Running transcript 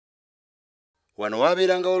Wano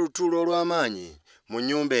wabeerangawo olutuulo olw'amaanyi mu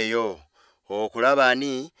nnyumba eyo okulaba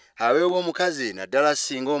ani aweebwa omukazi naddala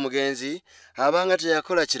singa omugenzi abanga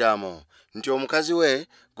teyakola kiraamo nti omukazi we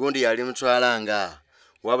gundi yali mutwalanga.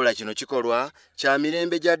 Wabula kino kikolwa kya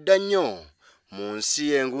mirembe gya dda nnyo mu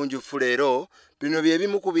nsi engunjufu leero. Bino bye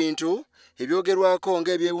bimu ku bintu ebyogerwako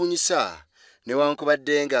ng'ebyewuunyisa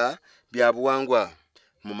newankubadde nga bya buwangwa.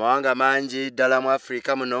 Mu mawanga mangi ddala mu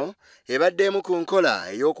Afrika muno ebaddemu ku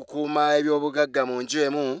nkola ey'okukuuma ebyobugagga mu nju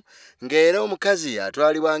emu, ng'era omukazi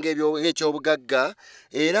atwalibwa ng'ekyobugagga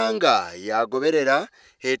era nga yagoberera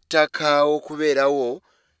ettaka okubeerawo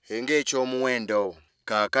ng'ekyomuwendo.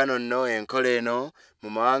 Kaakano nno enkola eno mu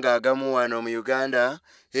mawanga agamu wano mu Uganda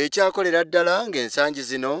ekyakolera ddala ng'ensangi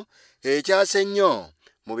zino ekyase nnyo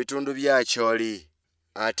mu bitundu bya Kyoli.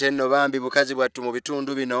 Ate nno bambi bukazi bwattu mu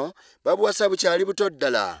bitundu bino babuwasa bukyali buto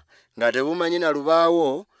ddala nga tebumanyi na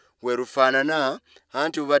lubaawo we lufaanana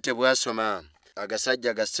anti buba tebwasoma.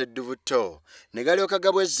 Agasajja gasseddubuto ne galyoka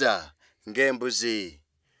gabwezza ng'embuzi.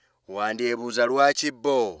 Wandyebuuza lwaki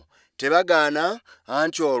bo tebagaana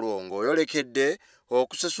anti olwo ng'oyolekedde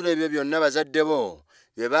okusasula ebyo byonna bazadde bo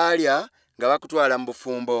bye baalya nga bakutwala mu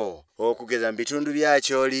bufumbo. Okugeza mu bitundu bya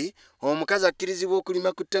Kyoli omukazi akkirizibwa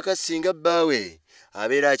okulima ku ttaka singa bbaawe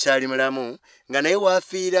abeera akyali mulamu, nga naye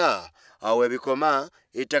waafiira awo ebikoma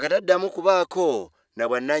ettaka taddamu kubaako na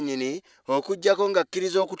bwannannyini okuggyako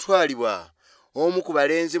ng'akkiriza okutwalibwa omu ku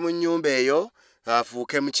balenzi mu nnyumba eyo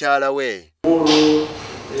afuuke mukyala we.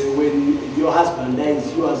 When your husband dies,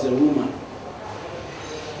 you as a woman,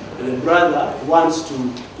 the brother wants to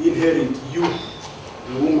inherit you,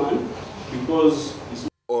 the woman, because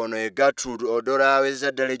ono ye Gertrude Odora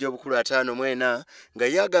aweza ddala egy'obukulu 54 nga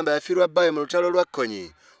yagamba yafiirwa bbaawe mu lutalo lwa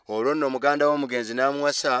Kkonyi. Olwo nno muganda w'omugenzi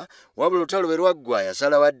n'amuwasa, wabula olutalo bwe lwaggwa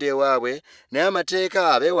yasalawo adde ewaabwe, naye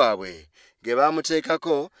amateeka ab'ewaabwe ge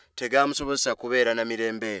baamuteekako tegaamusobozesa kubeera na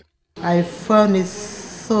mirembe. I found it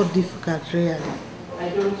so difficult really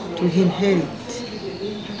to inherit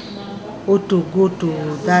or to go to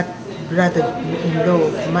that brother-in-law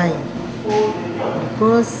of mine,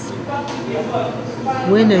 because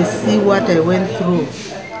when I see what I went through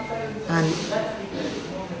and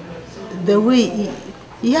the way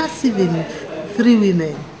he has even 3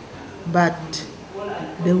 women, but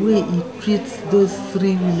the way he treats those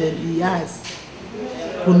 3 women he has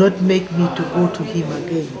will not make me to go to him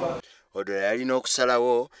again. Odora yalina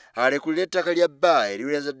okusalawo alekulira ettaka lya bba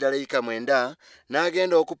eriweza ddala eka 9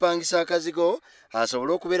 n'agenda okupangisa akazigo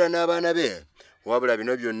asobole okubeera n'abaana be. Wabula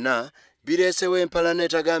bino byonna bireesewo empalana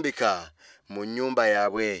etagambika mu nnyumba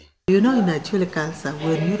yaabwe. You know, in actual cancer,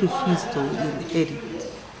 when you refuse to inherit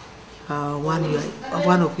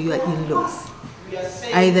one of your in-laws,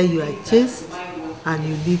 either you are chaste and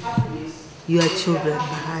you leave your children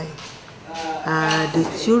behind. The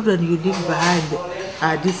children you leave behind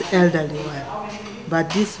are this elderly one, but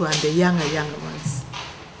this one, the younger ones,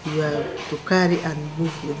 you have to carry and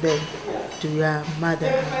move with them to your mother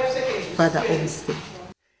and father homestead.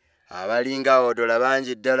 Abalinga Odora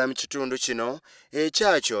bangi ddala mu kitundu kino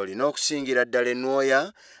ekyakyo olina okusingira ddala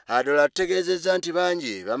ennwoya. Odora ategeezezza nti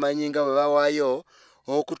bangi bamanyi nga bwe bawaayo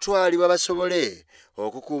okutwalibwa basobole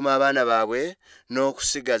okukuuma abaana baabwe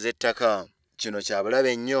n'okusigaza ettaka. Kino kya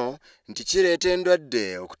bulabe nnyo nti kireeta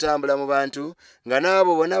endwadde okutambula mu bantu nga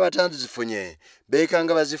n'abo bonna batanzifunye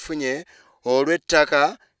beekanga bazifunye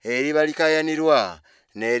olw'ettaka eriba likaayanirwa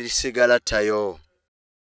n'erisigala ttayo.